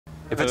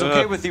If it's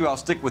okay with you, I'll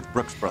stick with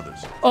Brooks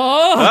Brothers.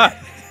 Oh!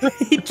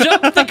 He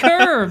jumped the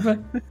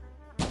curb!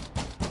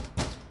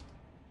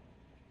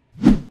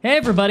 Hey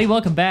everybody,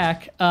 welcome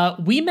back.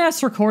 We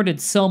mass recorded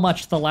so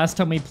much the last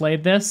time we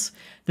played this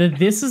that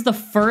this is the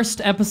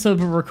first episode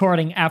we're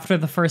recording after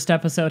the first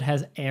episode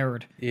has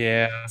aired.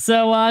 Yeah.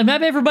 So I'm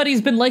happy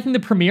everybody's been liking the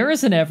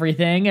premieres and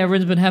everything.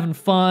 Everyone's been having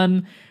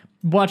fun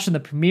watching the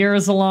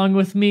premieres along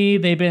with me.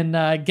 They've been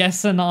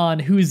guessing on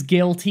who's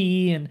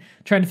guilty and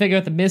trying to figure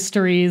out the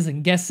mysteries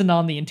and guessing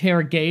on the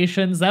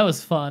interrogations. That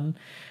was fun.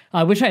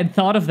 I wish I had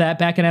thought of that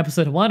back in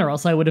episode 1, or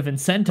else I would have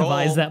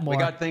incentivized that more. We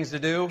got things to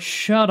do.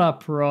 Shut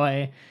up,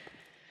 Roy.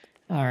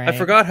 All right. I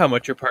forgot how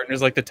much your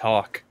partners like to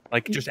talk.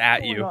 Like, just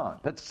at you.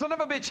 That son of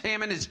a bitch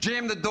Hammond has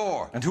jammed the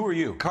door. And who are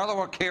you? Carlo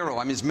Arcaro,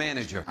 I'm his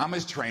manager. I'm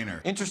his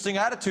trainer. Interesting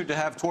attitude to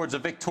have towards a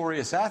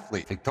victorious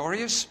athlete.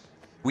 Victorious?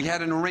 We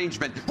had an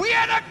arrangement. We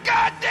had a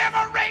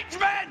goddamn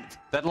arrangement!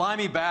 That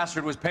limey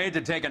bastard was paid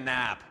to take a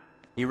nap.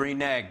 He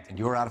reneged. And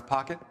you were out of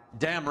pocket?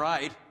 Damn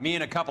right. Me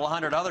and a couple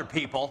hundred other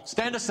people.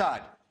 Stand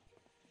aside.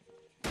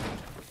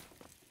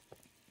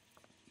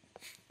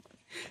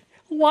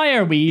 Why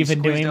are we even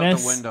Squeezed doing out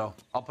this? the window.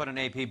 I'll put an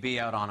APB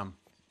out on him.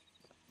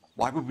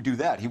 Why would we do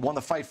that? He won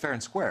the fight fair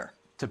and square.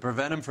 To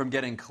prevent him from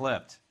getting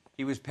clipped.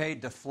 He was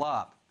paid to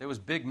flop. There was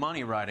big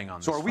money riding on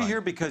this So are we fight.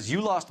 here because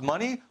you lost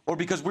money or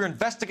because we're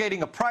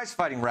investigating a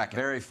prize-fighting racket?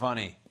 Very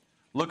funny.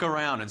 Look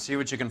around and see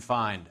what you can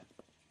find.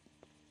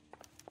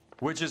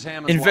 Which is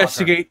Hammond's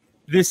Investigate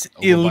this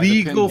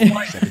illegal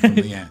fight. Said it from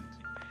the end.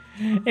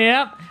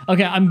 Yep.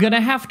 Okay, I'm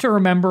gonna have to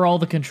remember all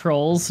the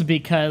controls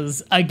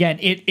because, again,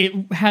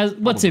 it has,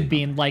 what's it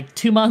been, like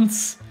 2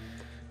 months?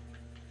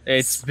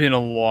 It's been a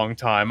long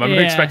time. I'm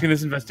Yeah. expecting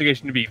this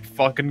investigation to be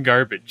fucking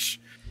garbage.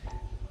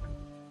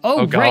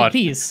 Oh, Oh, right, God.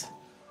 these.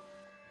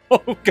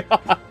 Oh,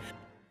 God.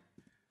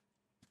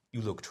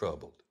 You look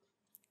troubled.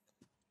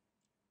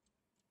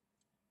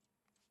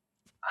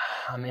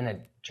 I'm in a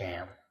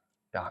jam,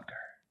 Doctor.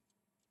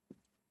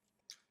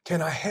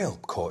 Can I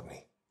help,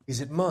 Courtney? Is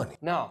it money?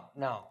 No,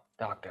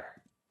 Doctor.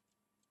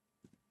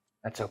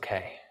 That's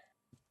okay.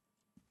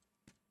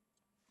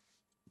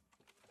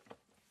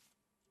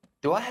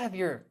 Do I have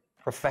your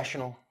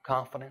professional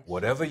confidence?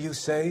 Whatever you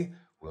say,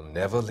 we'll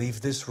never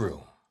leave this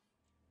room.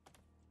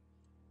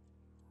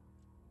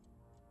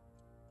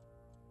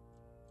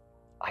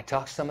 I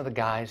talked some of the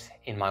guys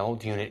in my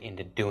old unit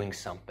into doing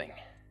something,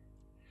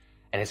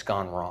 and it's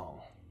gone wrong.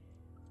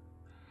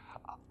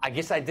 I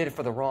guess I did it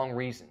for the wrong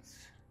reasons,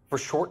 for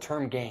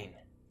short-term gain.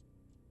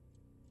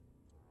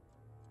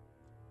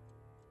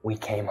 We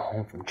came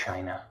home from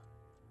China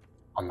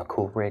on the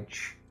Cool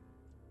Ridge.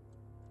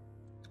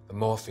 The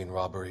morphine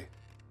robbery.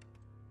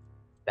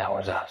 That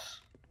was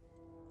us.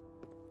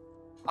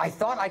 I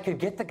thought I could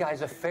get the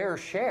guys a fair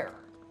share.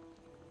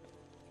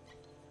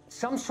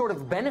 Some sort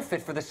of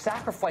benefit for the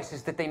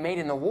sacrifices that they made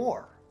in the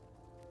war.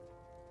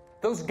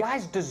 Those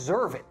guys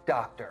deserve it,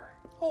 Doctor.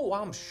 Oh,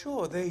 I'm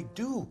sure they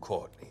do,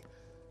 Courtney.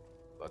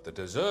 But the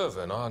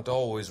deserving aren't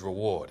always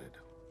rewarded.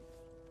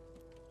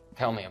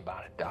 Tell me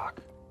about it,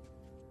 Doc.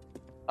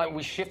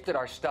 We shifted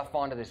our stuff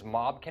onto this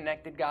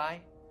mob-connected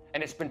guy,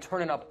 and it's been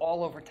turning up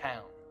all over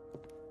town.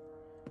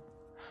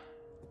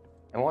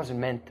 It wasn't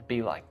meant to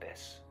be like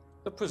this.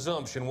 The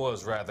presumption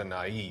was rather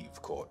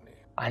naive, Courtney.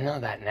 I know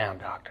that now,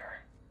 Doctor.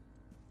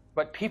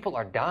 But people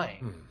are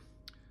dying.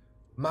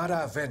 Might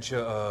I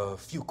venture a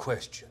few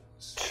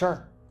questions?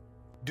 Sure.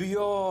 Do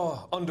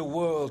your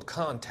underworld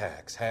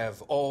contacts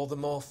have all the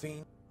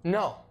morphine?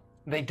 No,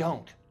 they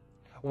don't.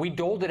 We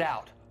doled it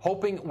out,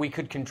 hoping we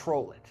could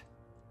control it.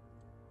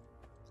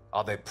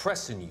 Are they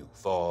pressing you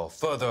for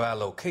further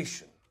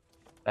allocation?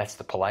 That's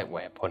the polite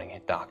way of putting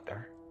it,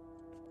 Doctor.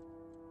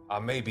 I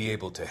may be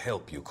able to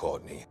help you,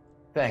 Courtney.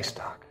 Thanks,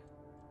 Doc.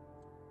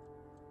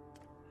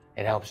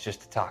 It helps just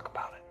to talk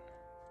about it.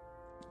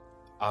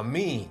 I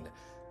mean,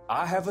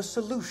 I have a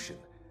solution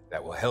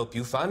that will help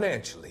you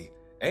financially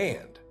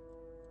and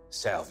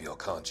salve your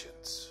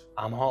conscience.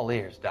 I'm all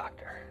ears,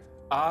 Doctor.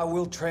 I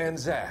will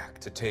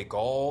transact to take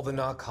all the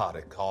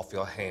narcotic off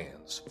your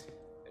hands,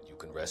 and you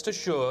can rest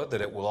assured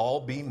that it will all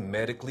be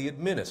medically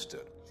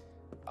administered.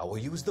 I will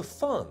use the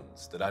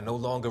funds that I no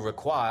longer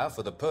require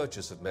for the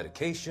purchase of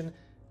medication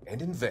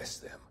and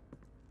invest them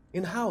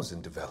in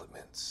housing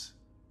developments.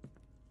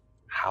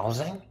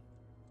 Housing?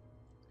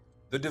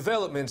 The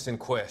developments in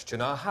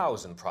question are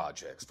housing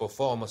projects for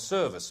former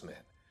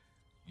servicemen.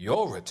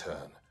 Your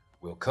return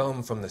will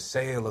come from the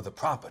sale of the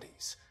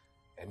properties,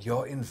 and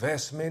your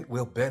investment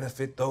will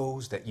benefit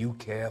those that you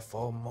care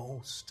for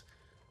most.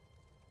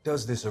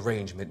 Does this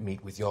arrangement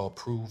meet with your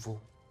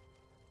approval?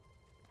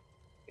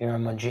 You're a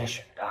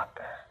magician,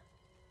 Doctor.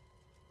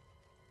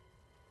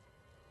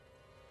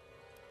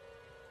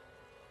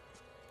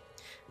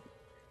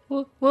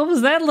 What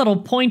was that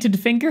little pointed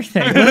finger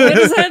thing? What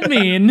does that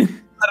mean?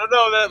 I don't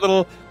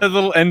know, that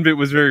little end bit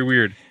was very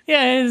weird.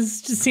 Yeah, it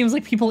just seems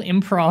like people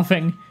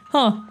improving.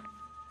 Huh.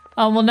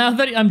 Well, now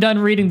that I'm done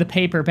reading the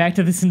paper, back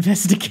to this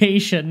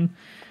investigation.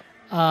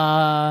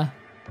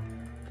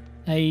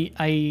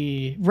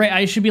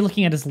 I should be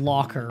looking at his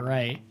locker,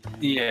 right?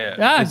 Yeah.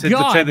 Ah, They said to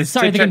God! check-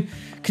 Sorry, check-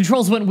 the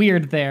controls went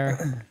weird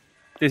there.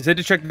 They said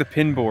to check the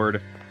pin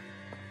board.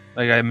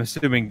 Like, I'm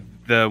assuming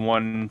the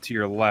one to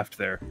your left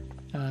there.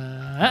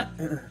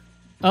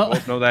 Oh,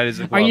 No, that is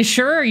a glove. are you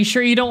sure? Are you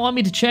sure you don't want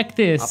me to check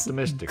this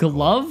Optimistic,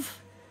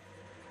 glove?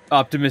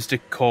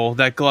 Optimistic, Cole.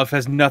 That glove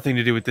has nothing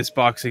to do with this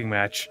boxing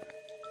match.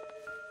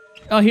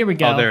 Oh, here we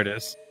go. Oh, there it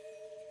is.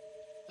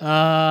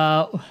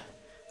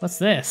 What's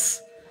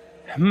this?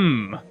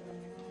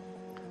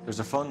 There's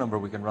a phone number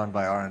we can run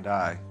by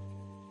R&I.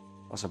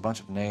 Plus a bunch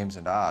of names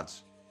and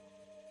odds.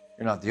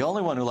 You're not the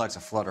only one who likes a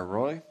flutter,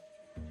 Roy.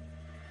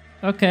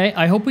 Okay,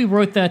 I hope we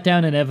wrote that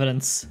down in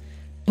evidence.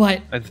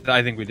 But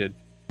I think we did.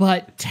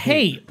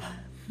 tape.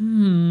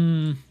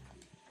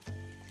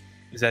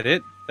 Is that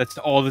it? That's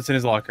all that's in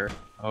his locker.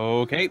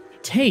 Okay.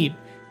 Tape.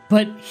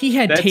 But he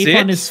had That's tape it?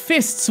 on his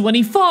fists when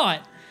he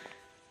fought.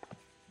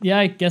 Yeah,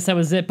 I guess that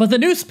was it. But the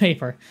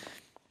newspaper.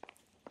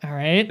 All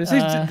right. This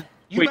is,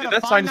 You wait, better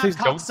did that sign find say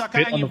that don't cocksucker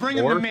spit and on you the bring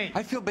him floor? to me.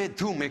 I feel bad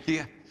too,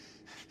 Mickey.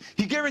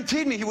 He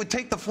guaranteed me he would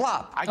take the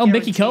flop. I Oh,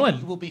 Mickey guarantee Cohen.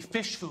 He will be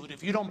fish food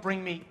if you don't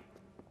bring me.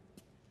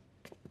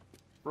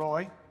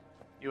 Roy,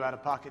 you out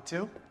of pocket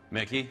too?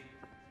 Mickey?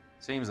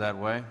 Seems that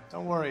way.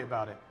 Don't worry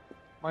about it.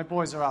 My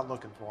boys are out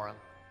looking for him.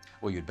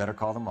 Well, you'd better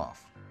call them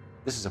off.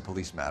 This is a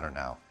police matter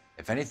now.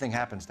 If anything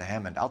happens to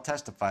Hammond, I'll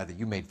testify that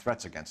you made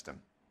threats against him.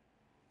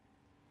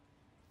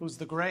 Who's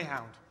the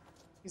Greyhound?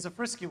 He's a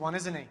frisky one,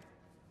 isn't he?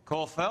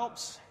 Cole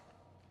Phelps?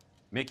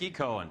 Mickey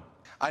Cohen.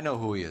 I know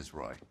who he is,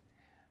 Roy.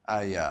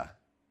 I,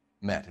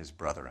 met his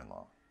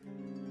brother-in-law.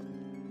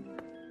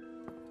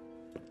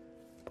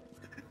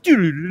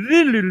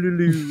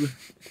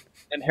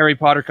 And Harry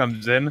Potter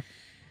comes in.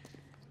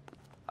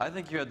 I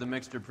think you had the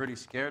mixture pretty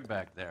scared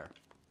back there.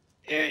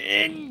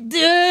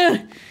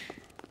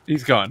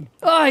 He's gone.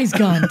 Oh, he's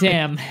gone.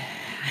 Damn.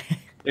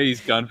 Yeah,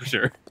 he's gone for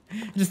sure.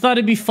 I just thought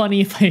it'd be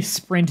funny if I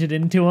sprinted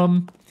into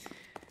him.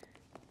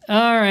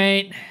 All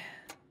right.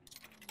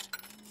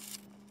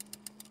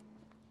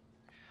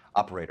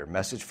 Operator,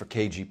 message for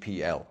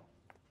KGPL.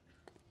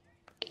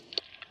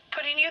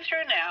 Putting you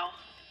through now.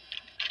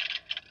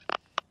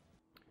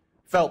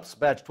 Phelps,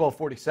 badge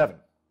 1247.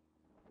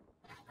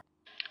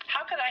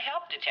 How could I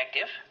help,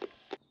 Detective?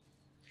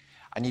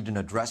 I need an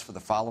address for the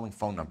following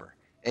phone number.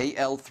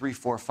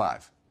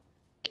 AL345.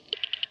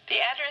 The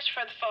address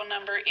for the phone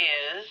number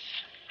is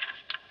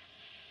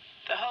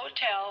the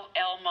Hotel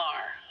El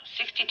Mar,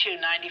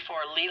 6294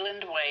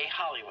 Leland Way,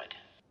 Hollywood.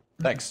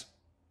 Thanks.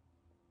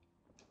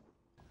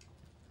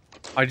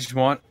 I just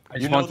want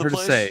You know her the to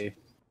place? say,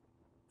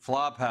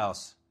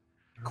 Flophouse.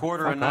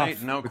 Quarter a Fuck night,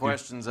 off no with your-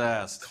 questions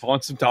asked.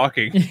 want some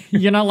talking.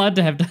 You're not allowed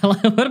to have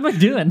dialogue. What am I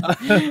doing?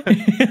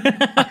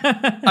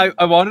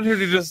 I wanted her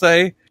to just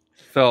say,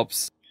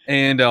 Phelps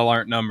and L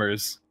aren't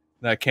numbers.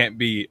 That can't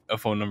be a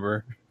phone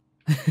number.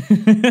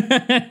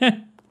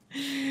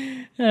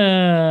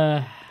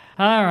 All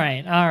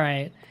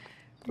right.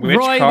 Which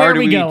Roy, car where are do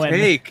we we going?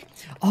 take?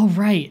 Oh,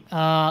 right.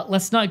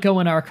 Let's not go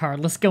in our car.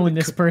 Let's go in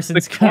this The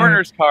person's car.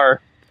 coroner's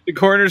car. The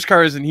coroner's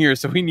car isn't here,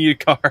 so we need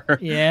a car.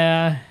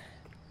 Yeah.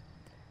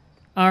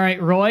 All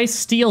right, Roy,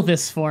 steal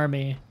this for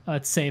me. Oh,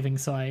 it's saving,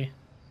 so I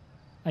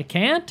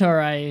can't, or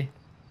I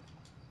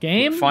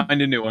game.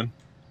 Find a new one.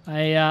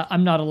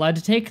 I'm not allowed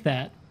to take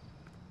that.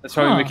 That's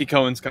probably Huh. Mickey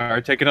Cohen's car.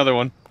 Take another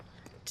one.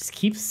 Just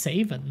keep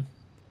saving.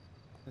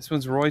 This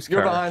one's Roy's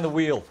You're car. behind the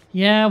wheel.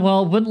 Yeah,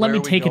 well, wouldn't let Where me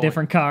are we take a going?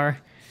 different car.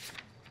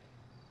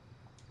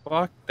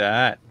 Fuck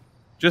that.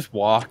 Just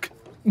walk.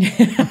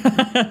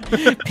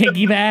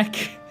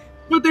 Piggyback.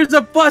 But there's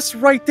a bus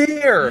right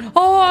there.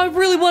 Oh, I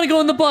really want to go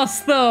in the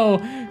bus, though.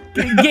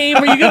 Game,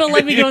 are you gonna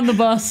let me go in the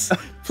bus,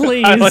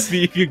 please? I like that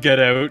you could get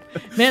out.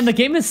 Man, the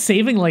game is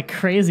saving like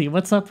crazy.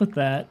 What's up with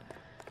that?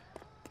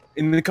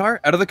 In the car?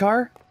 Out of the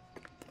car?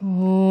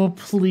 Oh,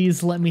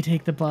 please let me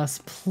take the bus,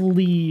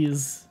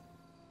 please.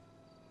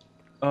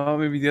 Oh,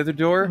 maybe the other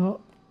door? Oh.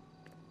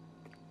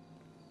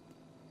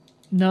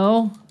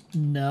 No.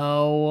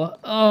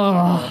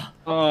 Oh.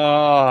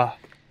 Oh,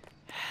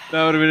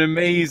 that would have been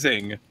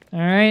amazing. All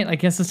right, I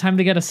guess it's time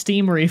to get a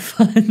Steam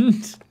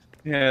refund.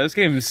 Yeah, this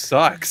game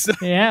sucks.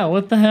 Yeah,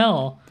 what the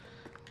hell?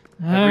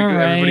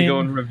 Everybody go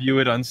and review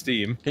it on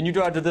Steam. Can you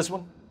drive to this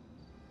one?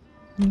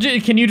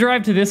 Can you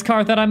drive to this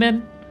car that I'm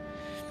in?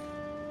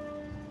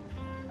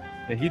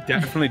 Yeah, he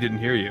definitely didn't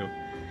hear you.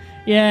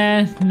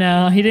 Yeah,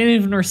 no, he didn't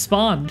even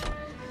respond.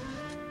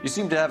 You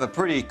seem to have a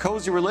pretty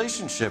cozy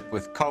relationship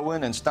with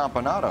Cohen and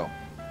Stompanato.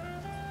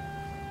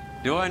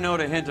 Do I note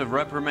a hint of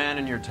reprimand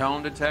in your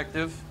tone,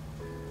 Detective?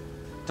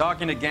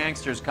 Talking to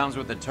gangsters comes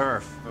with the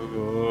turf.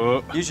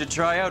 You should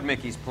try out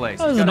Mickey's place.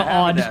 That was He's got an a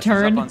odd haberdasher's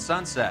turn. up on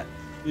Sunset.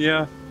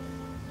 Yeah.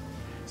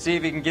 See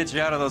if he can get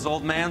you out of those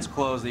old man's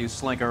clothes that you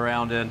slink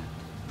around in.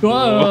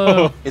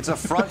 Whoa. It's a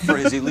front for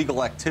his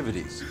illegal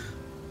activities.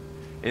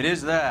 It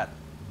is that,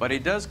 but he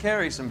does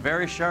carry some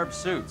very sharp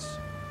suits.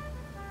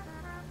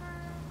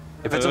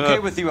 If it's okay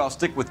with you, I'll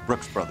stick with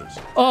Brooks Brothers.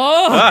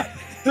 Oh!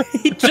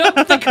 He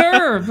jumped the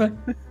curb!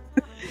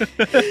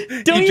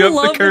 Don't you you jump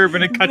love the curb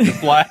and it cut to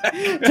black.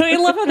 Don't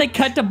you love how they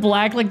cut to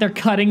black like they're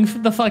cutting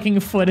the fucking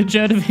footage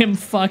out of him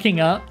fucking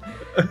up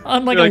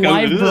on like You're a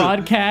like, live "Ugh."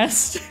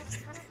 broadcast?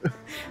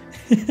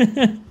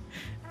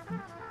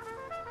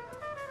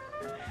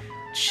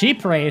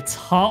 Cheap rates,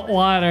 hot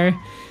water.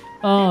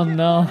 Oh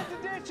no.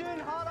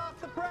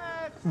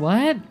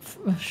 What?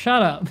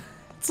 Shut up.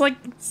 It's like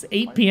it's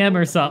 8 p.m.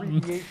 or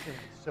something.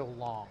 So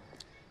long.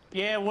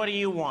 Yeah, what do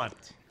you want?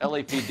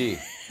 LAPD.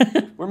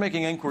 We're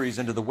making inquiries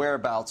into the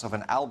whereabouts of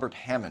an Albert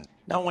Hammond.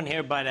 No one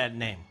here by that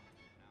name.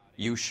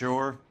 You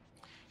sure?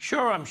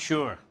 Sure, I'm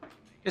sure.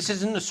 This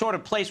isn't the sort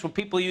of place where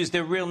people use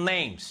their real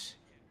names.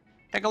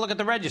 Take a look at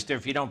the register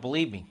if you don't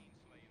believe me.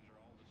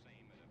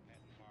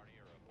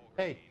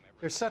 Hey,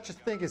 there's such a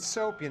thing as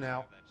soap, you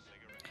know.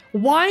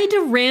 Why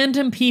do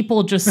random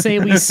people just say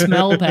we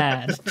smell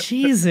bad?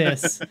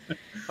 Jesus.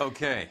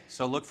 Okay,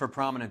 so look for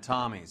prominent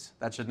Tommies.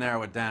 That should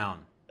narrow it down.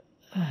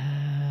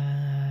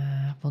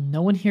 Well,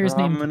 no one here is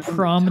named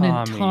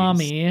Prominent Tommies.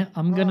 Tommy.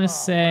 I'm gonna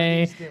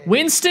say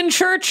Winston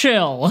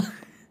Churchill.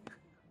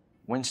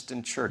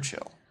 Winston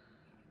Churchill.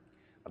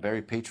 A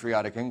very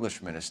patriotic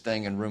Englishman is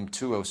staying in room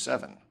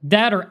 207.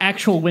 That or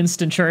actual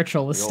Winston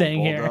Churchill is The old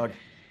staying here. bulldog.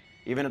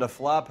 Even at a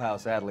flop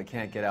house, Adley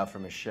can't get out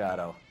from his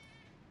shadow.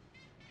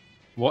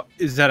 What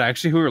is that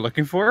actually who we're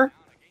looking for?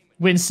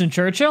 Winston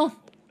Churchill?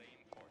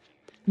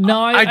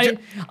 No,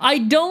 I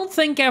don't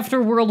think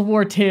after World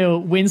War II,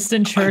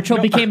 Winston Churchill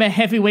became a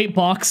heavyweight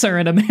boxer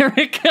in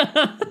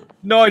America.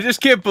 No, I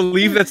just can't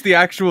believe that's the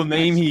actual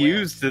name he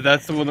used.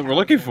 That's the one that we're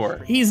looking for.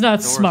 He's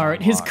not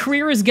smart. His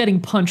career is getting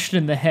punched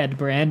in the head,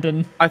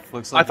 Brandon. I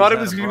thought it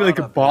was going to be like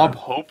a Bob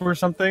Hope or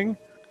something.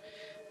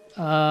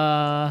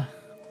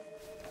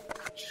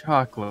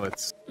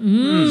 Chocolates.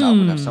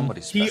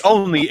 He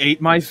only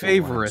ate my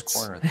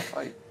favorites.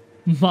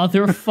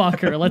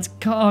 Motherfucker. Let's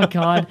go. Oh,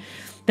 God.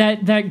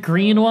 That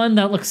green one,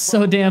 that looks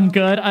so damn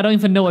good. I don't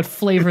even know what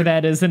flavor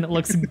that is, and it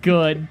looks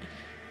good.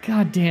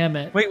 God damn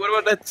it. Wait, what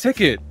about that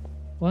ticket?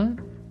 What?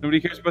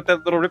 Nobody cares about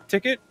that little rip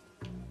ticket?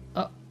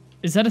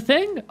 Is that a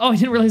thing? Oh, I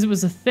didn't realize it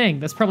was a thing.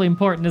 That's probably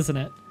important, isn't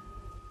it?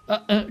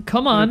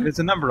 Come on. There's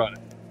a number on it.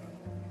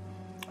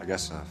 I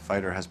guess a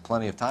fighter has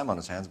plenty of time on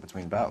his hands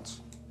between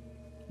bouts.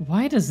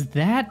 Why does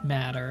that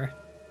matter?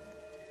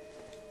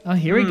 Oh,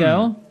 here we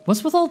go.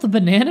 What's with all the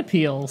banana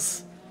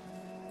peels?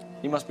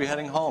 He must be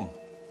heading home.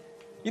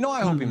 You know,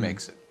 I hope he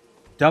makes it.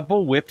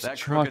 Double whipped That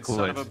crooked son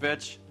chocolate. of a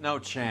bitch? No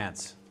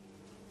chance.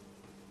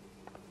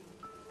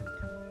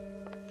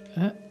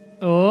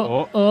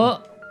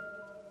 Oh,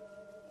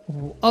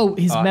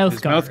 his mouth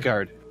his guard. mouth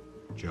guard.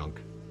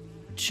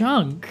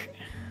 Junk.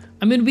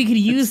 I mean, we could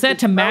use that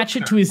to match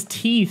it to his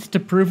teeth to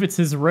prove it's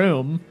his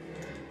room.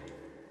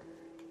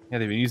 Yeah,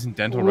 they've been using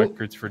dental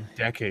records for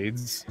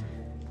decades.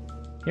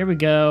 Here we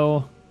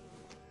go.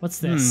 What's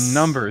this?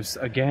 Numbers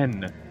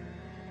again.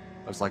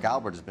 Looks like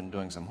Albert has been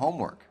doing some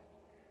homework.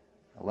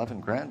 11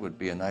 grand would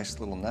be a nice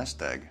little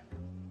nest egg.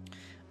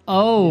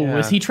 Oh, Yeah.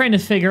 was he trying to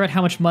figure out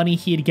how much money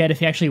he'd get if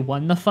he actually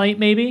won the fight,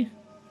 maybe?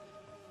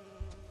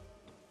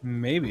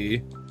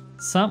 Maybe.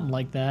 Something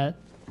like that.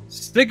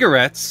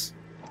 Cigarettes.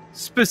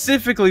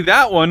 Specifically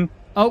that one.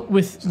 Oh,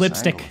 with It's a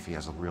lipstick. strangle if he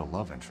has a real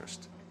love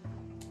interest.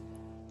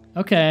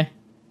 Okay.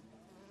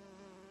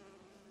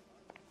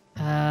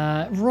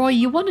 Roy,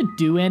 you want to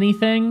do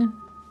anything?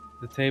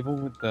 The table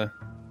with the...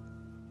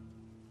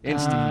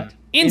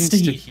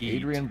 Insta-heat.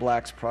 Adrian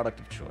Black's product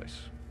of choice.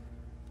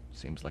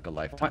 Seems like a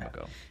lifetime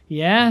ago.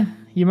 Yeah,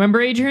 you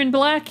remember Adrian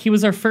Black? He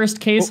was our first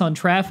case on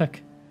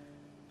traffic.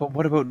 But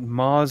what about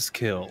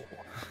Mozkill?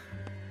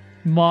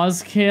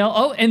 Mozkill.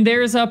 Oh, and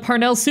there's a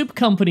Parnell Soup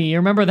Company. You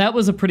remember that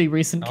was a pretty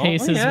recent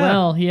case as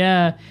well.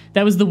 Yeah,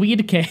 that was the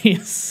weed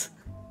case.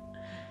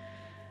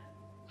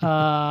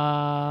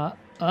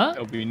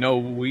 There'll be no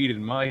weed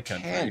in my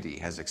country. Candy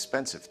has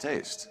expensive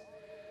taste.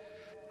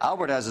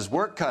 Albert has his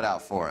work cut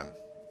out for him.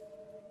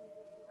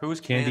 Who's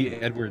Candy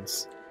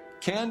Edwards.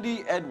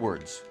 Candy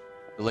Edwards,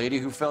 the lady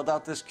who filled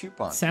out this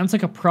coupon. Sounds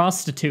like a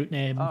prostitute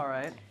name. All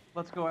right,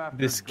 let's go after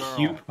This girl.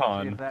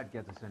 coupon. See if that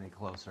gets us any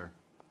closer.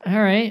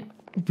 All right.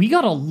 We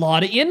got a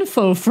lot of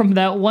info from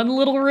that one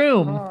little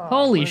room.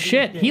 Holy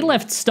shit, he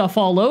left stuff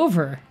all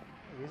over.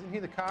 Isn't he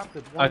the cop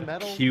that won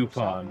medals for coupon.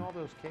 solving all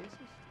those cases?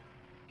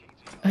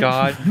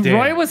 God damn.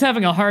 Roy was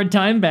having a hard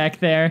time back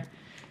there.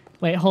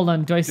 Wait, hold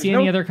on. Do I see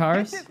any other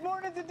cars?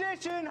 Morning's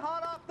edition,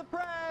 hot off the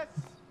press.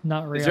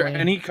 Not really. Is there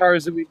any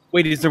cars that we...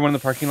 Wait, is there one in the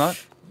parking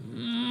lot?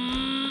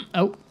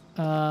 Oh.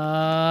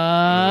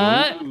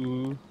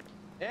 Ooh.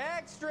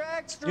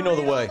 Extra. You know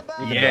the way.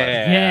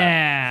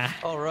 Yeah.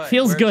 All right.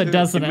 Feels good,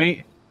 doesn't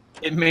it?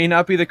 It may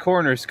not be the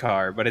coroner's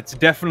car, but it's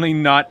definitely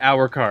not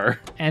our car.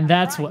 And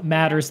that's what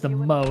matters the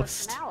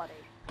most.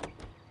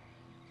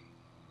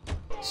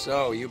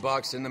 So, you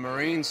boxed in the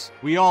Marines?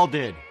 We all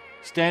did.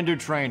 Standard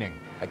training.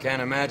 I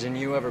can't imagine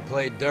you ever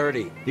played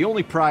dirty. The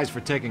only prize for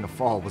taking a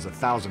fall was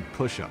 1,000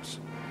 push-ups.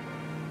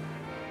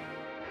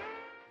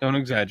 Don't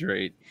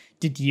exaggerate.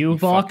 Did you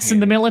box in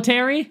the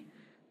military?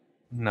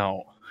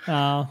 No.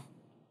 Oh.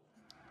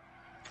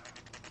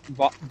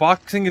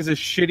 Boxing is a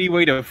shitty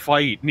way to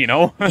fight, you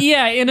know?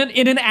 Yeah, in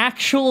an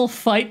actual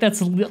fight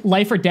that's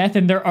life or death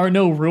and there are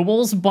no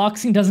rules,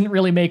 boxing doesn't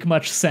really make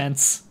much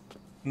sense.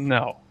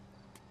 No.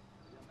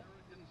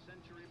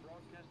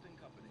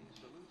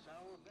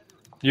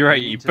 You're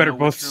right, you better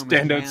both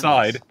stand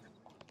outside.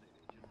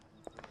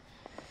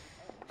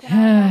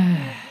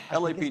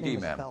 LAPD,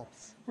 ma'am.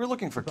 We're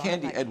looking for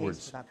Candy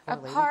Edwards.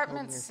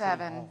 Apartment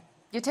 7.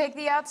 You take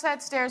the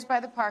outside stairs by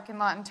the parking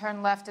lot and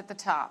turn left at the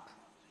top.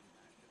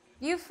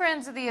 You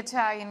friends of the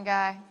Italian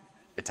guy?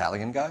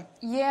 Italian guy?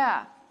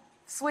 Yeah.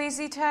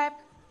 Sleazy type?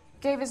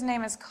 Gave his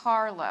name as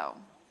Carlo.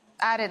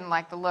 I didn't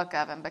like the look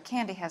of him, but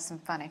Candy has some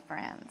funny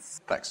friends.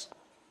 Thanks.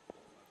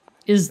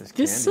 Is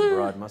this Candy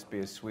broad must be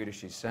as sweet as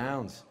she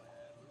sounds.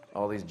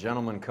 All these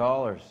gentlemen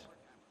callers.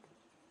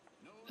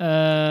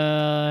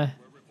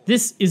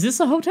 Is this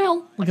a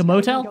hotel? Like a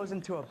motel? Goes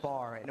into a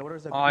bar and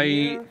orders a I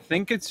beer.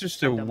 think it's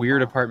just a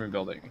weird apartment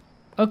building.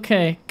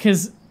 Okay,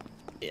 because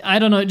I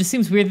don't know. It just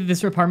seems weird that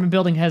this apartment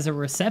building has a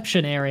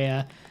reception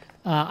area.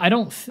 I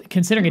don't,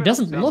 considering it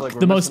doesn't look like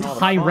the most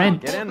high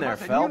rent. Get in there,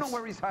 Phelps. Tell me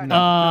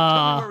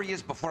where he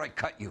is before I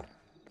cut you.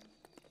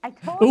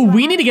 Oh,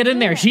 we need to get in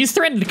there. She's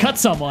threatening to cut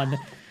someone.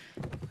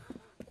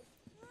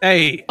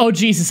 Hey. Oh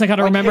Jesus, I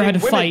gotta remember how to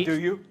fight. Do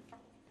you?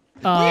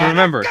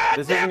 Remember,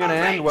 this isn't gonna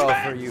end well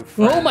for you.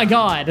 Oh my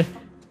god.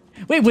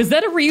 Wait, was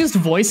that a reused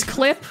voice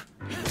clip?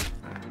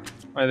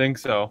 I think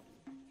so.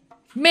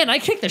 Man, I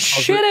kicked the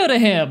shit out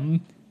of him.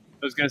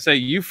 I was gonna say,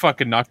 you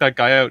fucking knocked that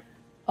guy out.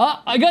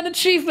 I got an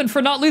achievement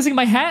for not losing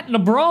my hat in a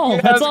brawl.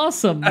 Yeah, That's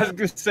awesome. I was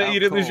gonna say,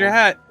 you didn't lose your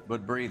hat.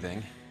 But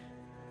breathing.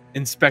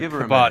 Inspect Give her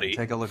the a body. minute.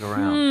 Take a look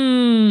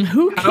around.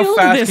 Who killed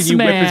this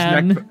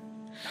man?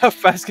 How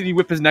fast can you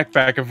whip his neck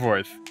back and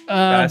forth?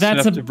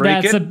 That's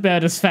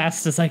about as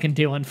fast as I can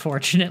do,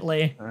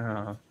 unfortunately.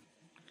 All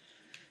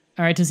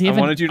right, does he have?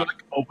 I wanted you to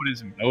like open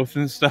his mouth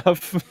and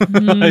stuff.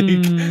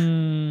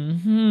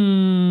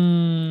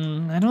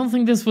 I don't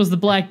think this was the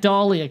Black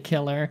Dahlia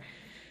killer.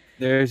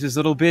 There's his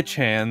little bitch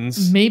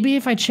hands. Maybe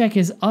if I check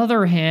his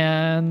other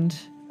hand.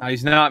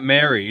 He's not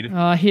married.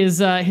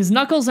 His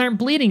knuckles aren't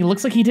bleeding. It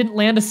looks like he didn't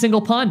land a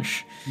single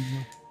punch.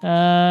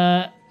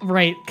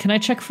 Right. Can I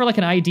check for like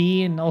an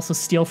ID and also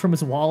steal from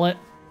his wallet?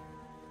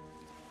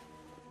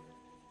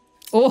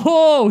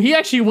 Oh, he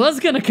actually was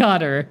gonna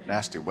cut her.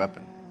 Nasty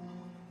weapon.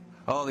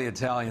 All the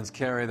Italians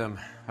carry them.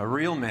 A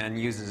real man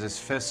uses his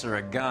fists or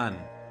a gun.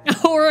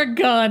 Or a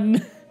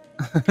gun.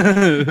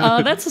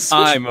 That's a switch.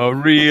 I'm a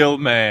real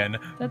man.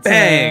 That's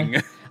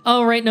Bang.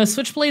 Oh, right. No,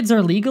 switchblades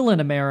are legal in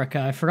America.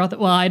 I forgot that.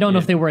 Well, I don't know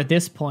if they were at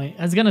this point.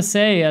 I was going to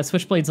say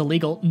switchblades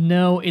illegal.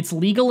 No, it's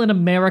legal in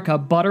America.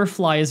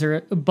 Butterfly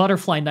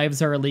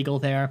knives are illegal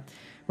there.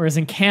 Whereas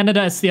in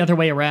Canada, it's the other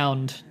way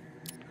around.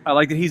 I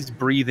like that he's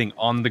breathing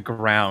on the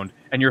ground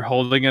and you're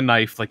holding a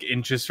knife like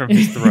inches from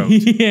his throat.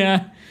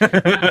 Yeah.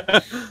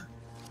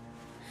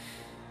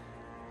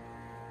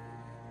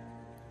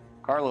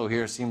 Carlo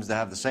here seems to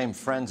have the same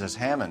friends as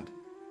Hammond.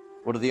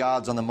 What are the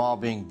odds on them all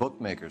being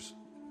bookmakers?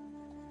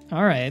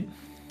 All right.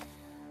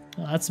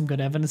 Well, that's some good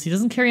evidence. He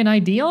doesn't carry an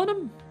ID on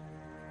him?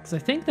 Because I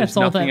think that's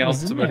all that was in there.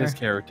 There's nothing else about his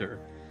character.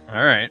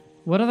 All right.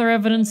 What other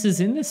evidence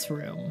is in this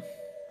room?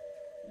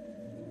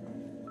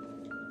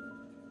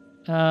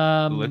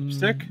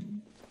 Lipstick?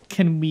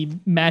 Can we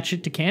match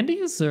it to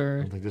Candy's, or?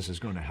 I don't think this is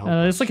going to help.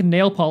 It's like a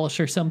nail polish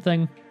or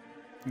something.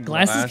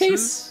 Glasses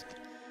case?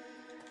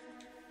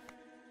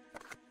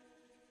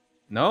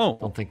 No.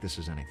 Don't think this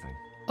is anything.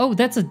 Oh,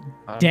 that's a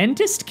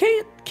dentist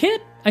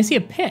kit? I see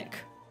a pick.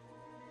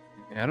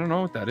 Yeah, I don't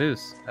know what that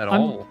is at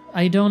all.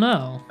 I don't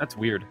know. That's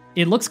weird.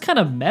 It looks kind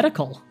of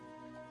medical.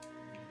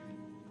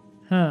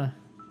 Huh.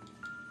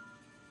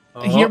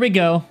 Here we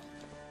go.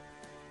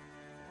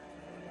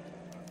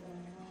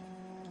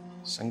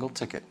 Single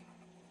ticket.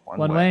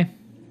 One way.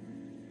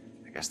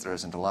 I guess there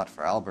isn't a lot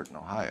for Albert in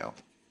Ohio.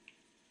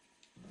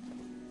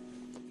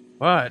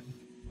 What?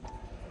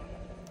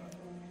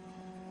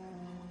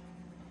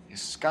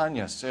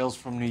 Scania sails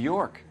from New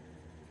York.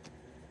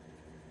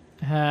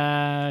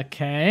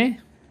 Okay.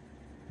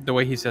 The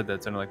way he said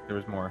that sounded like there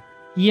was more.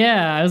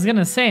 Yeah, I was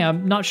gonna say,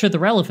 I'm not sure the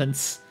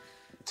relevance.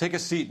 Take a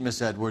seat,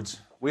 Miss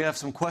Edwards. We have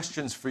some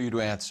questions for you to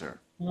answer.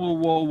 Whoa,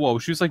 whoa, whoa.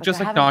 She was like just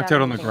like knocked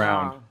out on the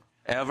ground.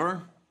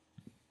 Ever?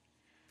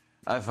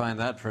 I find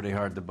that pretty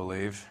hard to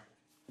believe.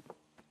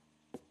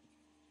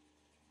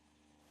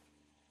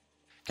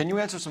 Can you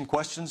answer some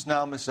questions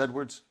now, Miss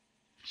Edwards?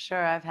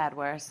 Sure, I've had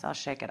worse. I'll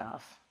shake it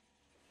off.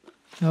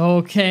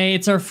 Okay,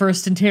 it's our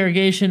first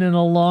interrogation in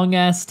a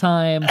long-ass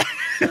time.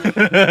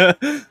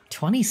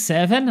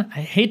 27?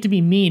 I hate to be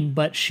mean,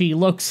 but she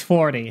looks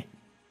 40.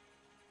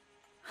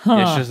 Huh.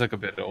 Yeah, she's like a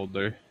bit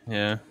older.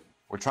 Yeah.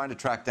 We're trying to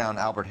track down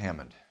Albert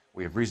Hammond.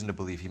 We have reason to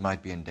believe he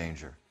might be in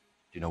danger.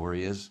 Do you know where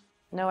he is?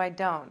 No, I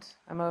don't.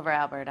 I'm over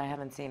Albert. I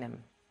haven't seen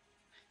him.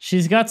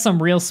 She's got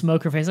some real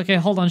smoker face. Okay,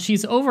 hold on.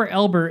 She's over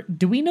Albert.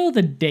 Do we know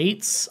the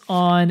dates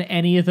on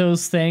any of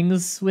those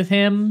things with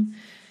him?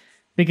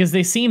 Because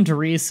they seemed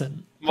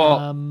recent.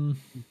 Well,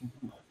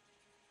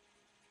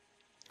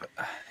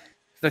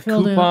 the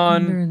Filled out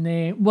under her coupon.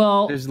 name.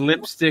 Well, There's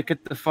lipstick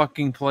at the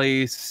fucking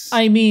place.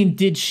 I mean,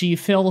 did she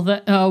fill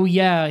that? Oh,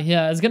 yeah.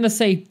 I was going to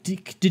say,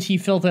 did he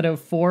fill that out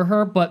for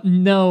her? But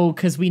no,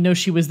 because we know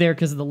she was there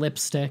because of the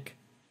lipstick.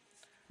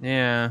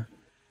 Yeah.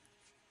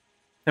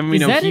 And we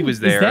know he was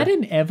there. Is that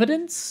in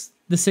evidence?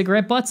 The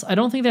cigarette butts? I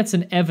don't think that's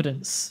in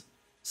evidence.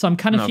 So I'm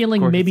kind of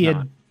feeling maybe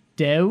a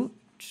doubt.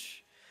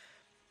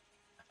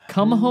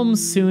 Come home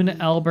soon,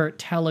 Albert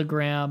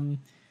telegram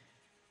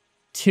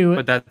to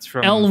But that's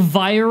from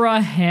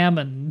Elvira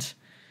Hammond.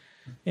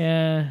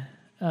 Yeah.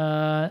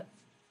 the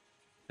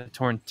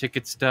torn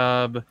ticket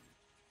stub.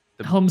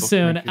 The Home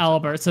soon, bookmakers-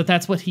 Albert. So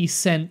that's what he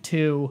sent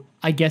to,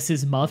 I guess,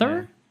 his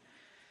mother.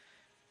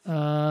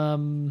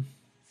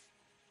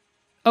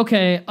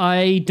 Okay,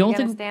 I don't You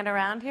gonna think stand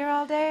around here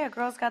all day? A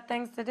girl's got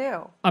things to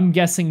do. I'm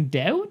guessing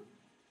doubt.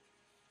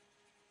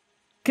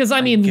 Because,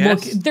 I mean,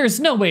 look, there's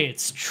no way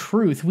it's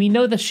truth. We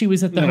know that she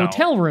was at the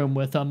hotel room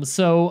with him,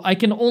 so I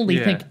can only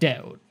think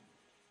doubt.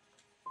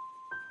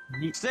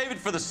 Save it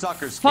for the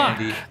suckers, Fuck.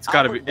 Candy. It's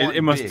gotta be. Albert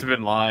It must won have big.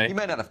 been lie. He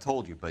may not have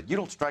told you, but you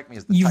don't strike me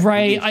as the You're type who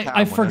right. leaves town I when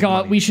there's forgot.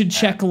 money We in should his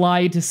check hand.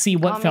 lie to see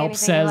what Call me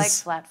Phelps anything you like,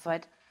 says.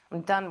 Flatfoot.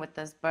 I'm done with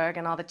this burg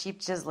and all the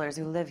cheap chiselers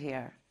who live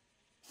here.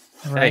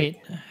 Right.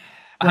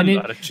 I'm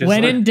not a chiseler.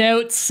 When in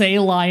doubt, say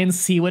lie and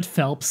see what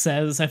Phelps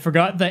says. I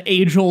forgot the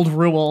age-old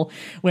rule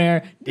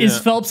where is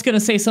Phelps going to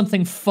say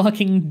something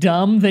fucking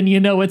dumb, then you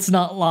know it's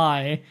not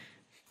lie.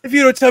 If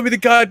you don't tell me the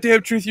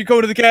goddamn truth, you go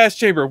to the gas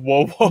chamber.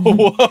 Whoa, whoa,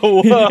 whoa,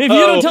 whoa. If you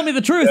don't tell me the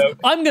truth,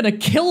 I'm going to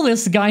kill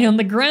this guy on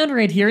the ground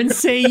right here and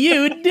say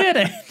you did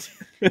it.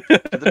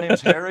 Do the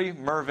names Harry,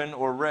 Mervyn,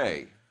 or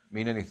Ray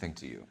mean anything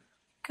to you?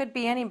 Could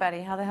be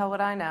anybody. How the hell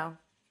would I know?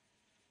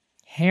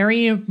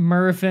 Harry,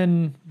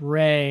 Mervyn,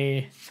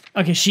 Ray.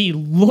 Okay, she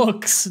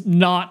looks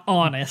not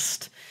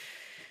honest.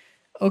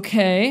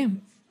 Okay,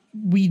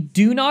 we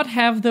do not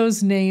have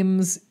those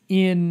names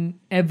in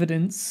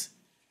evidence,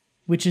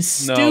 which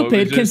is No, it stupid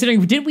was just-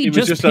 considering did we it was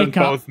just just on pick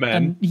up both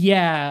men.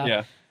 Yeah.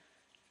 Yeah.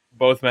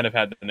 Both men have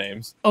had the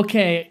names.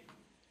 Okay.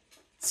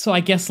 So I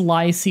guess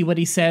lie, see what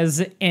he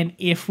says, and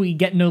if we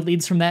get no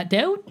leads from that,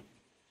 doubt?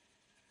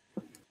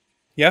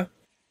 Yeah.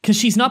 Because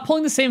she's not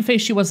pulling the same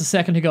face she was a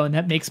second ago, and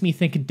that makes me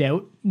think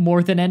doubt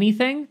more than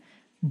anything.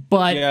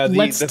 But Yeah,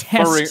 let's the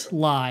test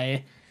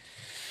lie.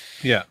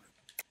 Yeah.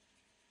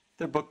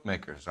 They're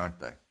bookmakers, aren't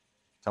they?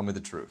 Tell me the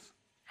truth.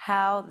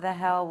 How the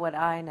hell would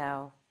I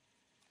know?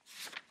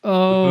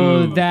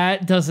 Oh,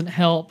 that doesn't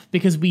help,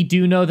 because we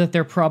do know that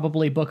they're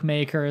probably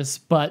bookmakers,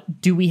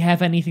 but do we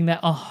have anything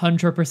that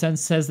 100%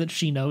 says that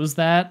she knows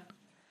that?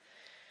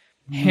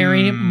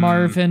 Harry,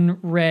 Marvin,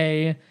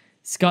 Ray,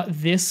 it's got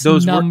this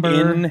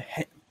number.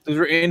 Those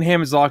were in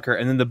Hammond's locker,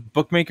 and then the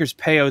bookmaker's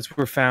payouts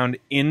were found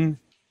in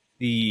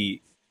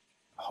the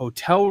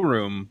hotel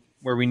room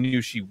where we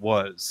knew she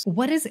was.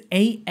 What is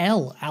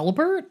AL?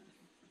 Albert?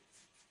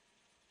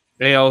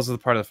 AL is the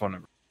part of the phone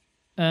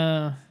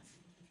number.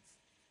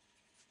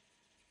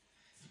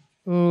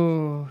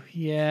 Oh,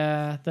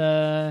 yeah,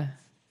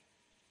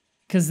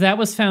 because that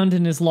was found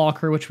in his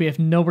locker, which we have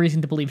no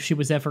reason to believe she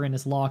was ever in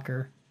his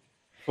locker.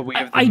 But we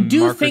have I the do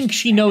markers think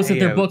she knows that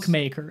they're payouts.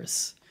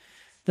 bookmakers.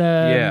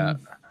 Yeah.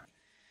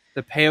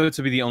 The payouts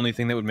would be the only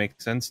thing that would make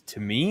sense to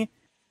me.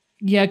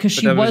 Yeah, because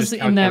But she that was was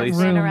just in that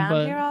calculation. room, Around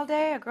but here all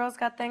day? A girl's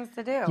got things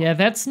to do. yeah,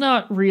 that's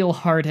not real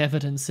hard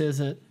evidence, is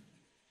it?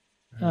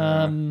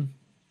 I'm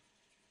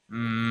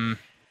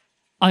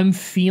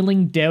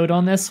feeling doubt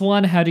on this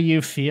one. How do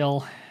you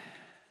feel?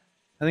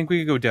 I think we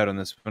could go doubt on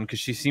this one because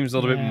she seems a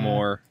little bit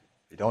more.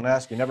 If you don't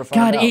ask, you never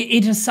find God, out.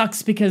 it just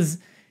sucks because,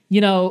 you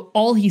know,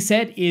 all he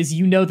said is,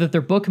 you know that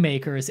they're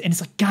bookmakers. And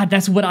it's like, God,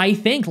 that's what I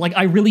think. Like,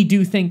 I really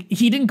do think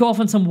he didn't go off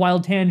on some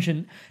wild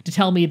tangent to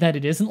tell me that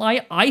it isn't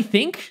lie. I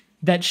think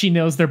that she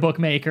knows they're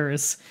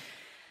bookmakers.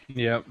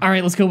 Yep. All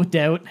right, let's go with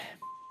doubt.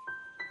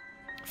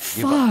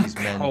 Give up these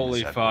Fuck. men,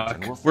 Holy Miss Edwards, fuck.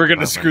 and we'll think We're gonna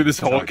about screw running this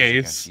whole charges case.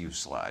 against You,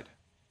 Slide.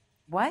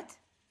 What?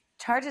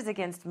 Charges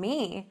against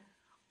me?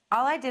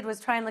 All I did was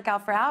try and look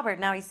out for Albert.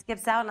 Now he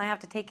skips out and I have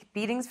to take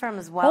beatings for him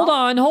as well.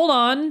 Hold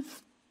on.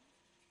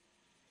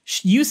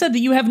 You said that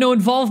you have no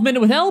involvement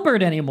with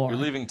Albert anymore. You're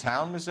leaving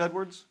town, Miss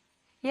Edwards?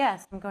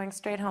 Yes, I'm going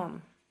straight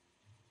home.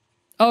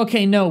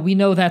 Okay, no, we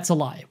know that's a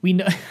lie. We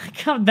know.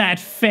 God, that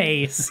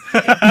face.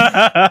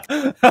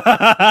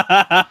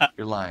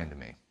 You're lying to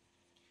me.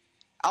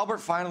 Albert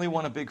finally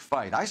won a big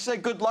fight. I say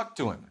good luck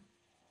to him.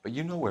 But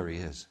you know where he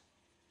is.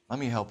 Let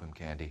me help him,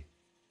 Candy.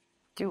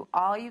 Do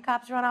all you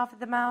cops run off at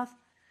the mouth?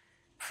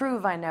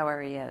 Prove I know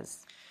where he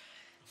is.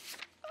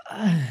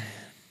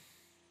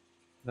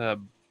 The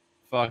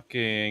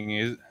fucking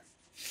is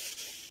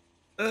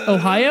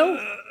Ohio?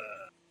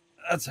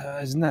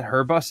 Isn't that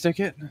her bus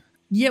ticket?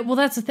 Yeah, well,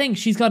 that's the thing.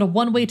 She's got a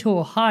one-way to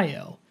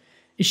Ohio.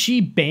 Is she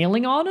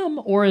bailing on him,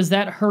 or is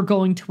that her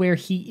going to where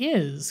he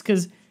is?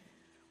 Because,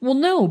 well,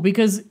 no,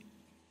 because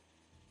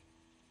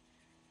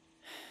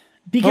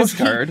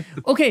Postcard.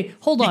 Okay,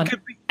 hold on.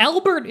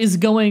 Albert is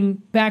going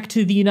back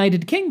to the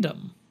United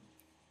Kingdom,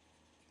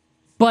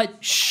 but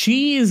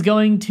she is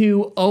going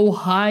to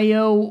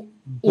Ohio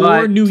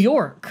or New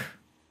York.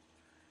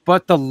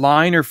 but the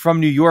liner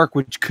from New York,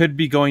 which could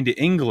be going to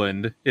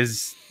England,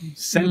 is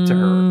sent to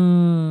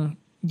her.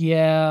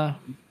 Yeah.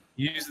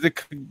 Use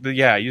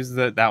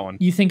that one.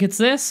 You think it's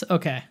this?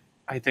 Okay.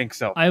 I think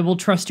so. I will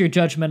trust your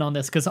judgment on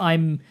this because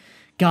I'm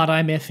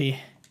iffy.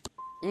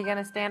 You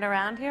gonna stand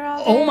around here all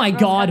day? Oh my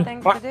Girls God. got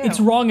things to do. It's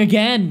wrong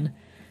again.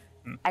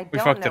 I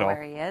don't know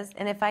where he is,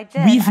 and if I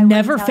did, We've I wouldn't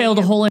never tell failed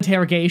a you. whole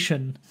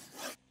interrogation.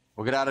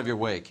 Well, get out of your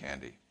way,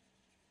 Candy.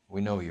 We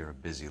know you're a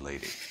busy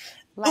lady.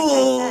 Like I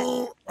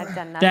said, I've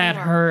done nothing That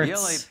wrong. hurts.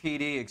 The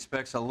LAPD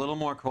expects a little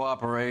more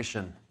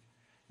cooperation.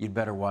 You'd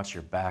better watch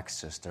your back,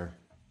 sister.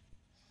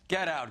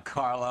 Get out,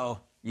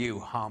 Carlo, you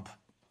hump.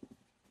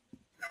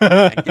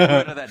 And get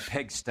rid of that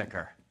pig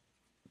sticker.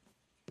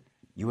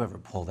 You ever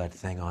pull that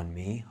thing on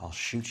me, I'll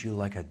shoot you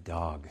like a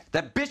dog.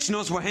 That bitch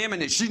knows where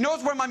Hammond is. She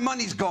knows where my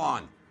money's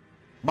gone.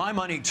 My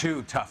money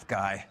too, tough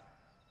guy.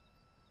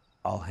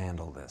 I'll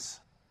handle this.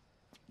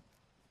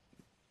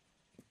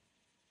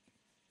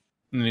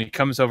 And then he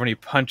comes over and he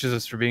punches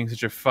us for being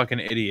such a fucking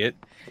idiot.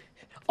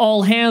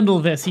 I'll handle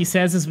this, he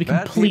says, as we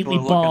Bad completely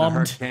people are looking to bombed.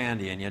 hurt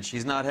Candy, and yet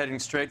she's not heading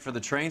straight for the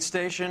train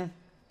station.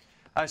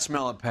 I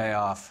smell a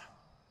payoff.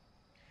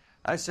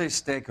 I say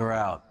stake her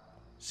out.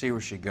 See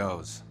where she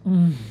goes.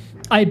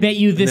 I bet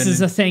you this is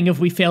a thing of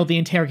we failed the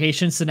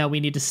interrogation, so now we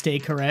need to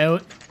stake her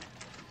out.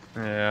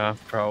 Yeah,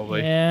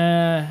 probably.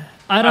 Yeah.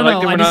 I don't like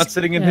know. that we're not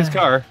sitting in his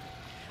car.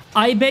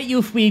 I bet you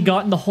if we had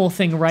gotten the whole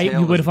thing right,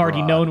 we would have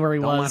already known where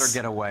he Don't let her was.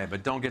 get away,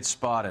 but don't get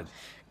spotted.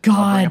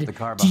 God, the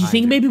car do you behind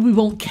think you. maybe we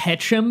won't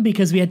catch him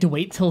because we had to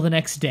wait till the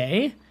next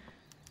day?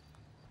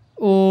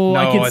 Oh,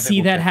 I No, I could think see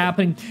we'll that catch him.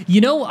 happening.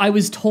 You know, I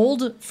was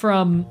told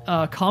from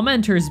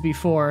commenters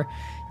before,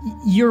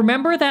 you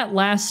remember that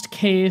last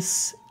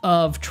case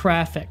of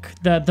Traffic,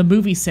 the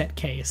movie set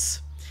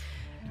case?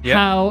 Yep.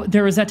 How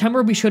there was that time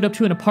where we showed up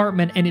to an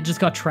apartment and it just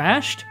got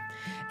trashed?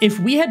 If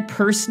we had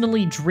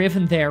personally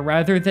driven there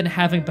rather than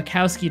having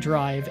Bukowski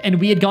drive, and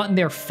we had gotten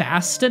there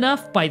fast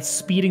enough by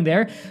speeding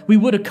there, we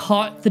would have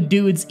caught the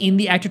dudes in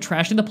the act of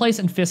trashing the place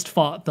and fist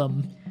fought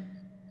them.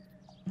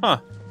 Huh.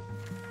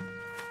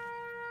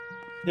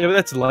 Yeah, but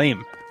that's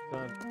lame.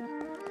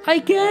 I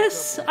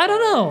guess. I don't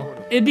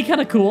know. It'd be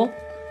kind of cool.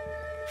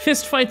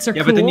 Fist fights are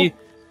Yeah, cool.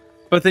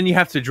 but then you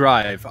have to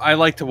drive. I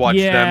like to watch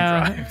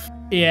them drive.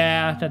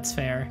 Yeah, that's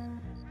fair.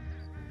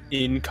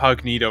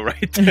 Incognito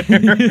right there.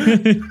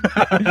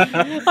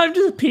 I'm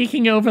just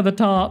peeking over the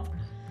top.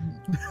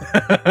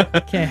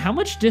 Okay, how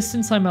much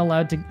distance I'm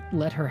allowed to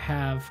let her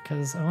have?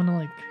 Because I want to,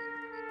 like...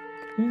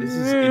 This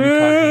is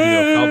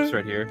Incognito Phelps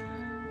right here.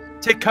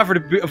 Take cover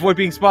to avoid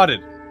being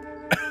spotted.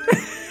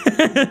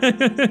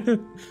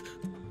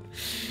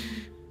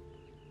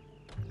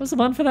 What's the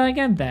button for that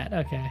again? That,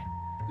 okay.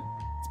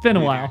 It's been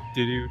a while.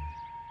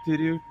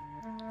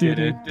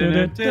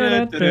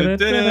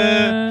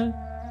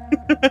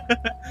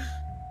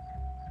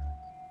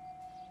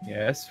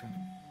 Yes.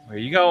 Where are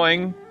you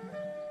going?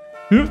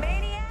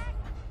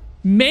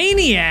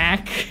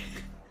 Maniac?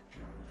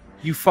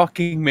 You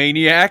fucking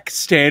maniac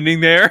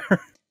standing there.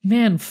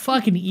 Man,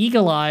 fucking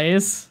eagle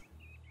eyes.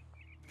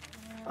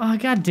 Oh,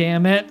 god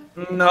damn it.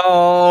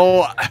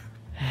 No.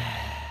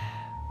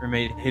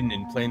 Remain hidden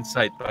in plain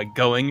sight by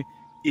going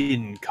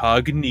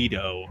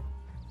incognito.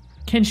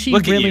 Can she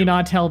Look at really you.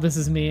 not tell this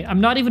is me?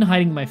 I'm not even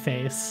hiding my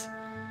face.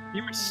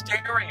 You were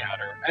staring at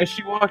her as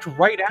she walked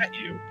right at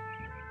you.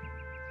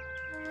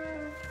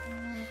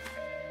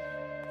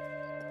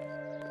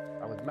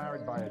 I was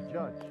married by a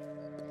judge.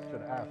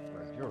 Should ask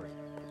for a jury.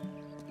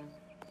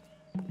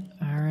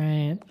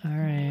 Alright,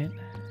 alright.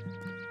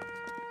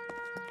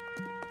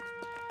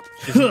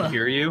 She doesn't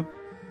hear you.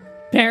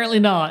 Apparently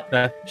not.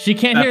 She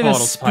can't that hear the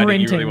bottle's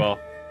hiding you sprinting. really well.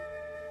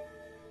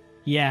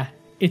 Yeah,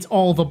 it's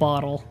all the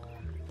bottle.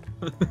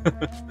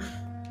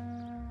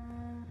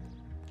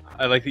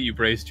 I like that you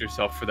braced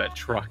yourself for that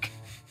truck.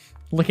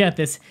 Look at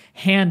this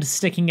hand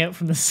sticking out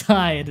from the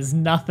side is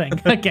nothing.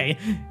 Okay.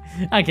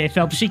 Okay,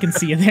 Phelps, she can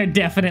see you there,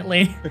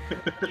 definitely.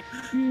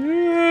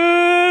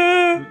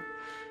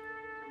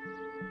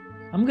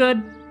 I'm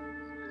good.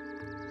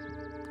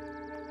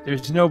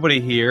 There's nobody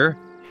here,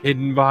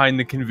 hidden behind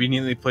the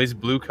conveniently placed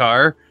blue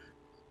car.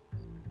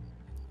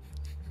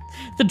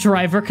 The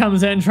driver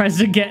comes in and tries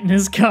to get in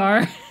his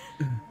car.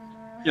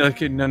 You're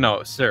like,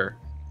 no, sir.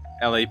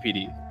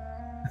 LAPD.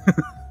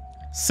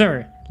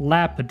 Sir,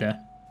 Lapida.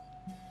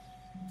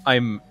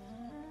 I'm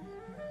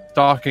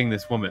stalking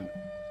this woman.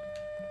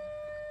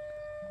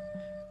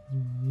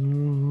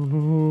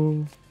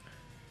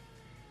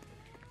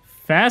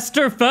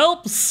 Faster,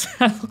 Phelps!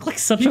 I look like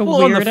such People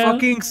a weirdo. on the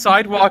fucking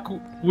sidewalk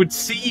would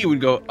see you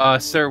and go,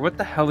 sir, what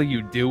the hell are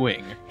you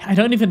doing? I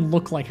don't even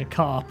look like a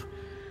cop.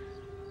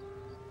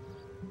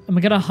 Am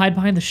I gonna hide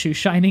behind the shoe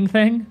shining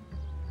thing?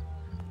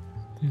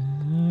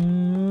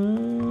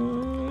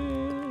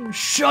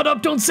 Shut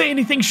up, don't say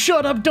anything!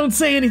 Shut up, don't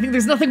say anything!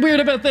 There's nothing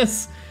weird about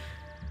this!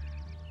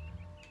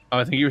 Oh,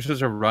 I think you were supposed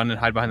to run and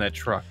hide behind that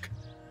truck.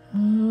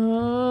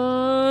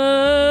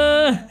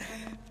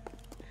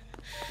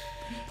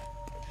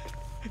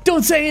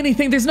 Don't say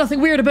anything, there's nothing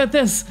weird about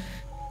this!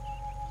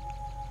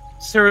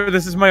 Sir,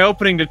 this is my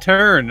opening to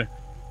turn.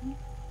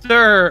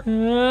 Sir!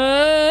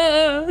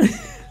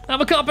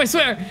 I'm a cop, I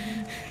swear!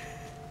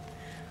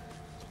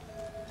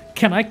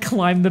 Can I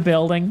climb the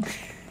building?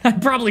 I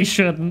probably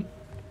shouldn't.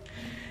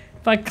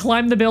 If I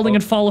climb the building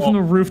and fall from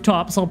the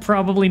rooftops, I'll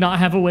probably not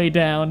have a way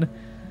down.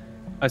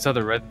 I saw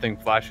the red thing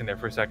flashing there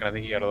for a second. I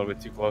think you got a little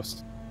bit too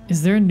close.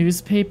 Is there a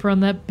newspaper on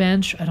that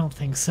bench? I don't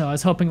think so. I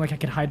was hoping like I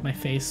could hide my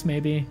face,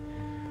 maybe.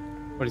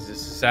 What is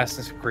this,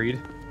 Assassin's Creed?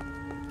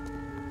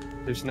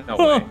 There's no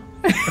way.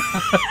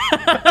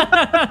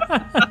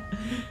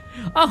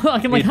 Oh, I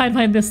can like hide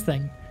behind this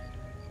thing.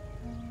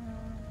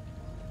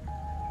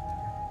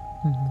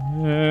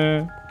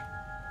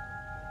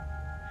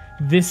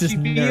 This is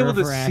She'd be able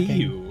to see nerve-wracking.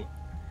 you.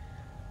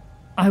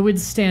 I would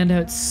stand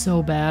out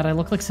so bad. I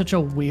look like such a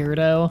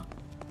weirdo.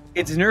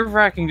 It's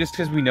nerve-wracking just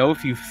because we know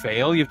if you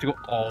fail, you have to go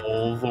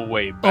all the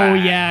way back. Oh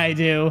yeah, I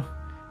do.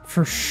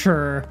 For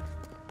sure.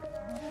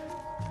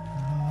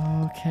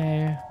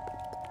 Okay.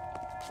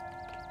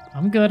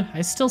 I'm good.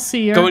 I still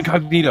see her. Go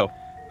incognito.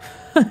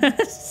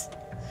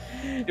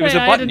 It was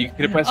a button. You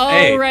could have pressed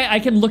A. Oh, right. I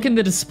can look in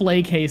the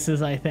display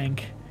cases, I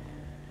think.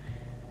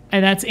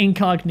 And that's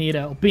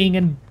incognito, being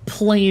in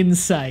plain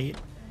sight.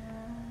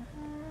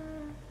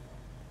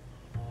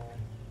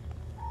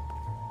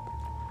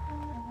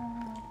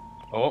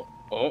 Oh.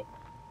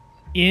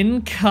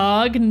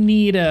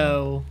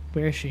 Incognito.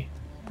 Where is she?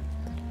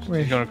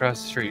 She's going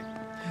across the street.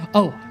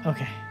 Oh,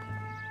 okay.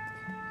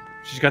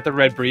 She's got the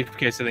red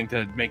briefcase, I think,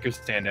 to make her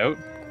stand out.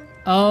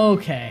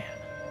 Okay.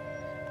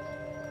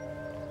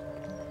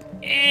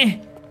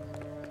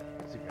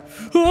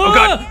 Oh,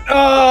 God!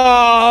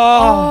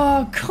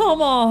 Oh,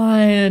 come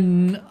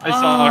on! I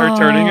saw her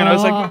turning, and I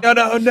was like,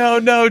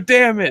 no,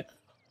 damn it!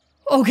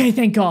 Okay,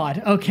 thank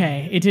God.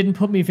 Okay, it didn't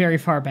put me very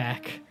far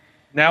back.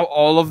 Now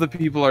all of the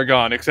people are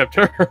gone except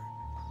her.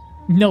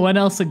 No one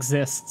else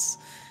exists.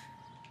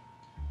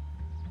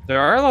 There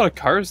are a lot of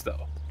cars,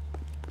 though.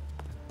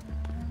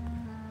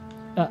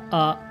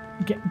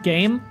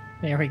 Game?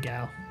 There we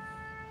go.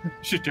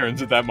 She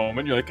turns at that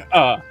moment. You're like,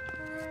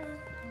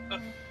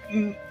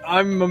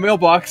 I'm a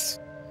mailbox.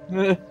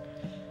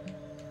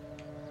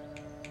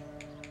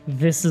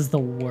 This is the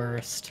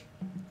worst.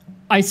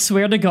 I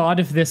swear to God,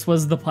 if this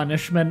was the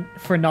punishment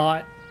for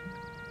not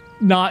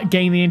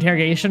getting the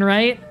interrogation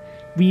right,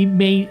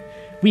 we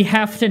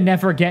have to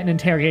never get an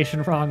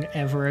interrogation wrong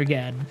ever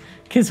again.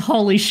 Because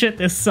holy shit,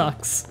 this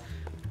sucks.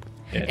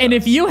 And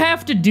if you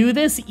have to do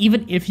this,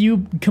 even if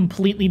you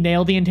completely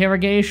nail the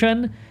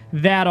interrogation,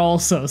 that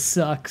also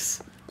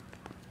sucks.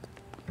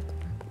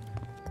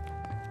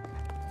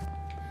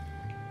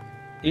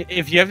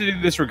 If you have to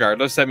do this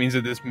regardless, that means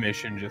that this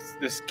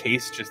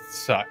case just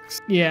sucks.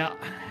 Yeah.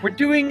 We're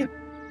doing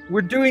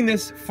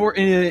this for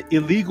an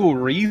illegal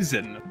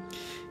reason.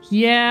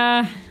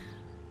 Yeah.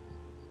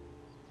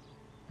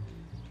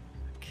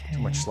 Too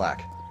much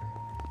slack.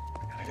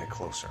 Gotta get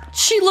closer.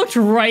 She looked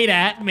right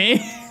at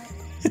me.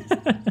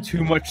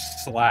 Too much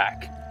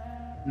slack.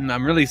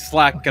 I'm really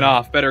slacking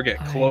off. Better get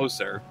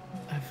closer.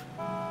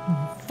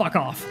 Fuck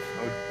off.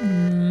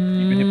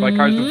 You've been hit by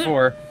cars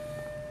before.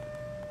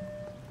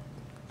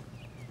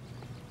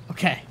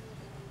 Okay.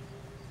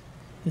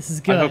 This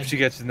is good. I hope she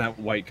gets in that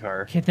white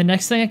car. Okay, the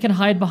next thing I can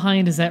hide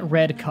behind is that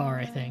red car,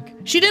 I think.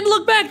 She didn't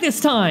look back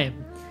this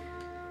time!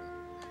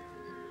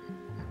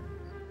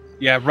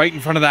 Yeah, right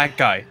in front of that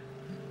guy.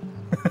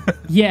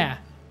 Yeah.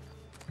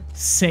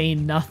 Say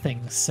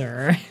nothing,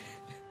 sir.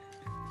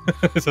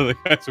 So the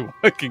guy's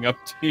walking up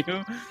to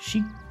you.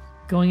 She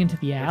going into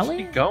the alley?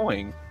 Where's she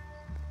going?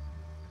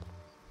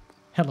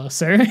 Hello,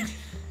 sir.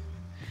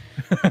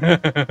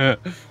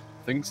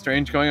 Things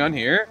strange going on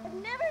here.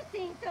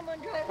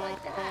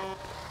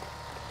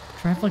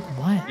 Drive like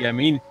what? Yeah,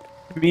 me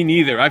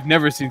neither. I've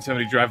never seen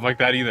somebody drive like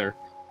that either.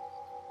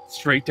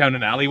 Straight down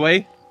an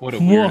alleyway? What a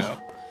weirdo. Whoa.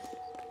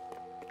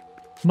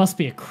 Must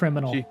be a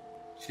criminal.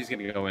 She's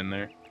gonna go in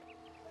there.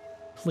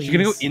 Please. She's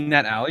gonna go in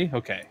that alley?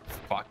 Okay.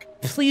 Fuck.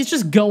 Please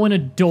just go in a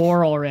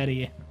door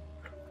already.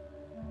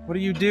 What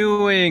are you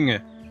doing?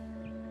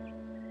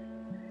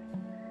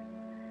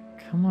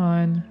 Come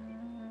on.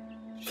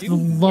 She For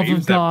the love of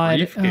waves that God.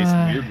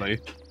 briefcase weirdly.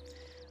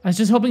 I was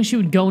just hoping she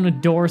would go in a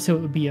door so it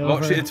would be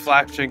over. Oh, it's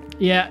flashing.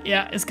 Yeah,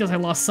 it's because I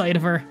lost sight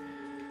of her.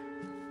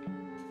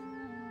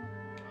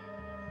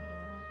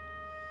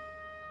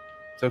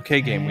 It's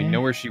okay, game. We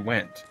know where she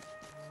went.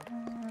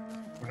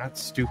 We're not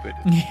stupid.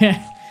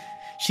 Yeah.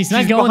 She's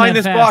not going behind that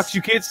this fast. box.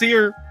 You can't see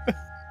her.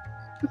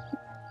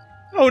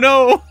 Oh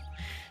no.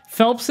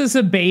 Phelps is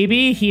a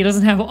baby. He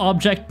doesn't have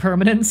object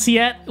permanence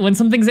yet. When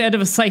something's out of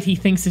his sight, he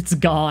thinks it's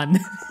gone.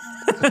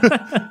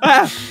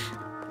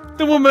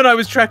 The woman I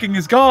was tracking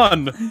is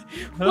gone.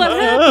 What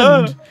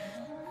happened?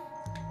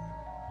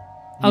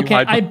 Okay,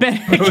 I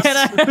bet.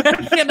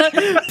 Can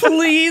I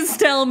please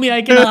tell me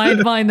I can hide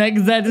behind that,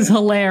 because that is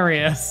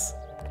hilarious.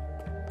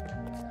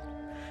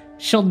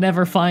 She'll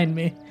never find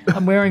me.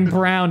 I'm wearing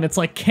brown. It's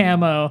like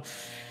camo.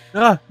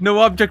 No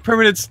object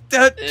permanence.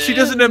 She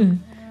doesn't have...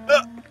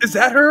 is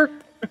that her?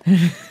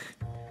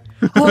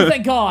 Oh,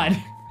 thank God.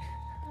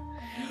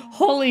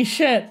 Holy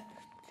shit.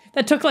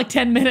 That took like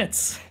 10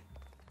 minutes.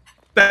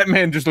 That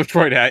man just looked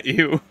right at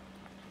you.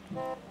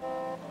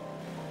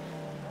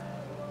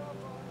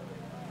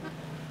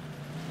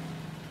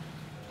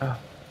 Oh.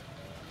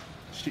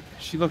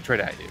 She looked right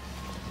at you.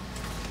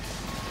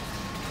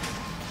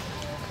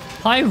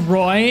 Hi,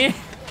 Roy.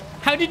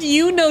 How did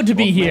you know to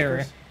be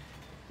here?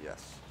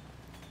 Yes.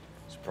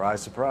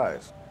 Surprise,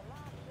 surprise.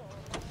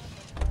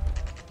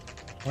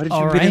 Why did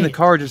you get in the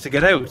car just to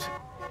get out?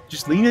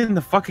 Just lean in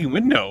the fucking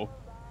window.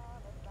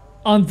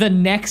 On the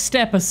next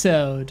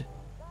episode,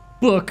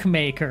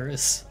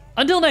 Bookmakers.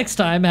 Until next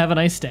time, have a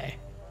nice day.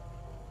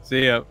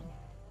 See ya.